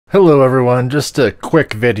Hello everyone, just a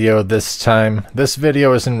quick video this time. This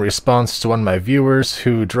video is in response to one of my viewers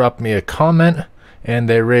who dropped me a comment and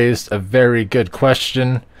they raised a very good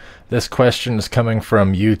question. This question is coming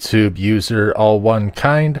from YouTube user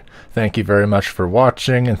AllOneKind. Thank you very much for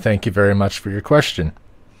watching and thank you very much for your question.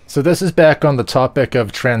 So this is back on the topic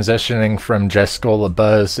of transitioning from Jeskola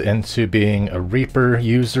Buzz into being a Reaper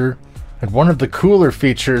user. And one of the cooler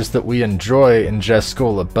features that we enjoy in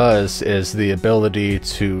Jeskola Buzz is the ability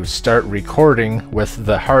to start recording with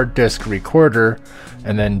the hard disk recorder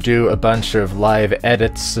and then do a bunch of live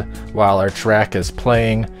edits while our track is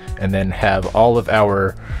playing, and then have all of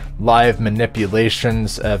our live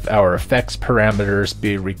manipulations of our effects parameters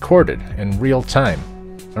be recorded in real time.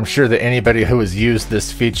 I'm sure that anybody who has used this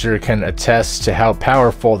feature can attest to how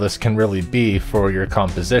powerful this can really be for your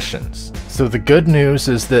compositions. So the good news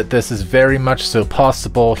is that this is very much so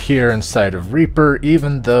possible here inside of Reaper,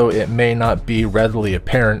 even though it may not be readily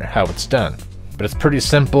apparent how it's done. But it's pretty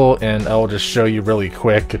simple, and I'll just show you really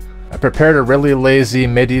quick. I prepared a really lazy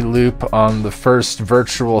MIDI loop on the first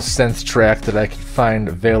virtual synth track that I could find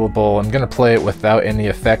available. I'm going to play it without any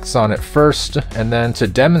effects on it first, and then to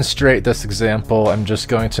demonstrate this example, I'm just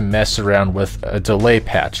going to mess around with a delay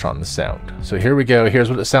patch on the sound. So here we go, here's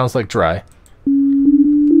what it sounds like dry.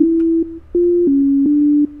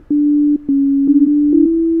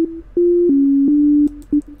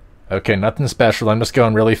 Okay, nothing special, I'm just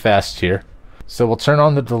going really fast here. So we'll turn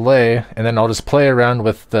on the delay, and then I'll just play around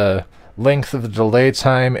with the length of the delay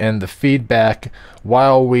time and the feedback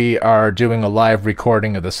while we are doing a live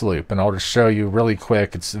recording of this loop. And I'll just show you really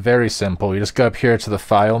quick. It's very simple. You just go up here to the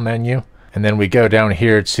File menu, and then we go down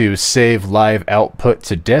here to Save Live Output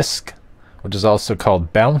to Disk, which is also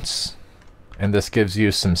called Bounce. And this gives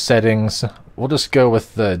you some settings. We'll just go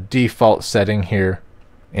with the default setting here.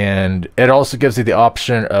 And it also gives you the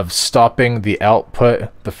option of stopping the output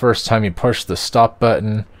the first time you push the stop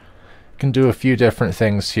button. You can do a few different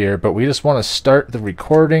things here, but we just want to start the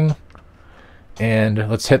recording, and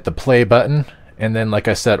let's hit the play button. And then, like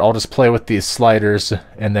I said, I'll just play with these sliders,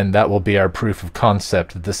 and then that will be our proof of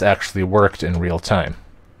concept that this actually worked in real time.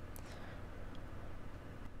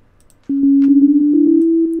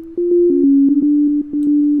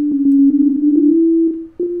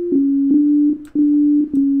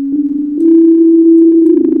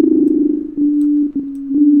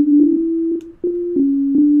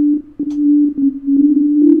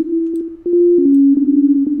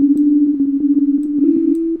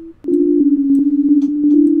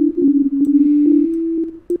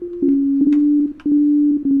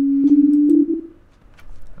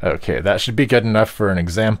 Okay, that should be good enough for an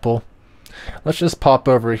example. Let's just pop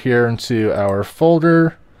over here into our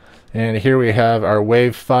folder, and here we have our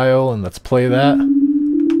WAV file, and let's play that.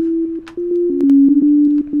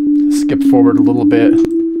 Skip forward a little bit.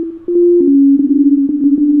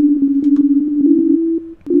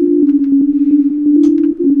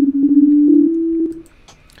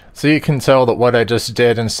 So you can tell that what I just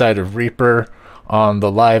did inside of Reaper on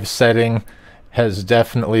the live setting has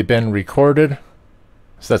definitely been recorded.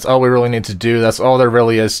 So that's all we really need to do. That's all there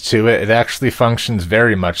really is to it. It actually functions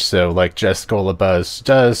very much so like Jeskola Buzz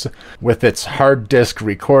does with its hard disk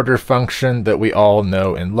recorder function that we all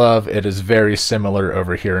know and love. It is very similar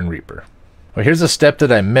over here in Reaper. Well, here's a step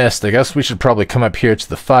that I missed. I guess we should probably come up here to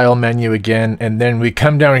the File menu again, and then we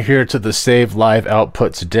come down here to the Save Live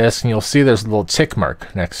Output to Disk, and you'll see there's a little tick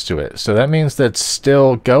mark next to it. So that means that it's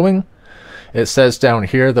still going. It says down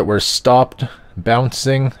here that we're stopped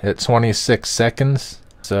bouncing at 26 seconds.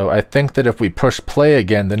 So I think that if we push play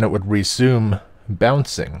again, then it would resume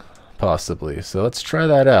bouncing, possibly. So let's try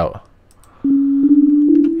that out.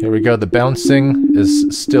 Here we go, the bouncing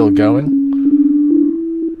is still going.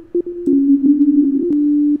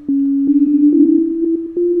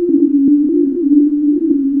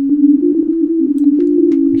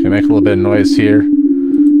 You can make a little bit of noise here.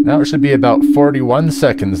 Now it should be about 41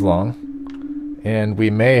 seconds long, and we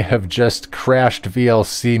may have just crashed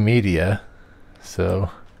VLC media. So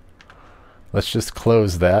let's just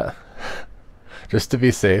close that just to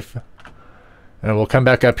be safe, and we'll come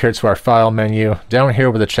back up here to our File menu down here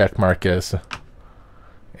where the check mark is,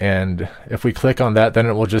 and if we click on that, then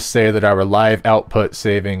it will just say that our live output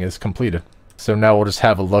saving is completed. So now we'll just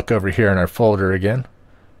have a look over here in our folder again,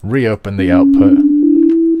 reopen the output.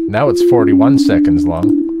 Now it's 41 seconds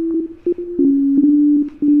long.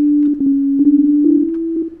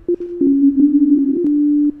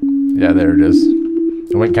 Yeah, there it is.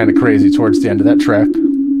 It went kind of crazy towards the end of that track,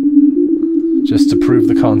 just to prove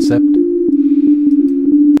the concept.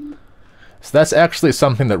 So that's actually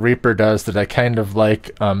something that Reaper does that I kind of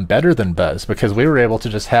like better than Buzz, because we were able to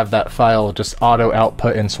just have that file just auto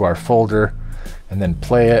output into our folder and then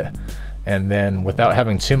play it. And then without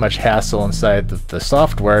having too much hassle inside the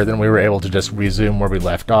software, then we were able to just resume where we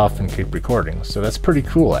left off and keep recording. So that's pretty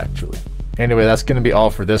cool, actually. Anyway, that's going to be all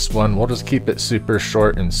for this one. We'll just keep it super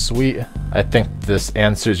short and sweet. I think this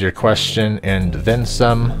answers your question and then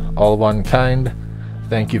some, AllOneKind.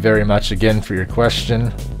 Thank you very much again for your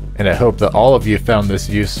question. And I hope that all of you found this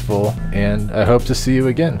useful, and I hope to see you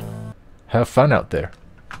again. Have fun out there.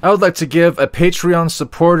 I would like to give a Patreon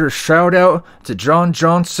supporter shout out to John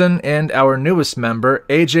Johnson and our newest member,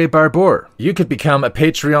 AJ Barbour. You could become a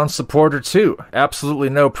Patreon supporter too. Absolutely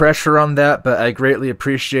no pressure on that, but I greatly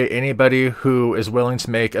appreciate anybody who is willing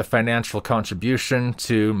to make a financial contribution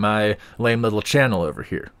to my lame little channel over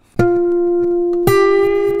here.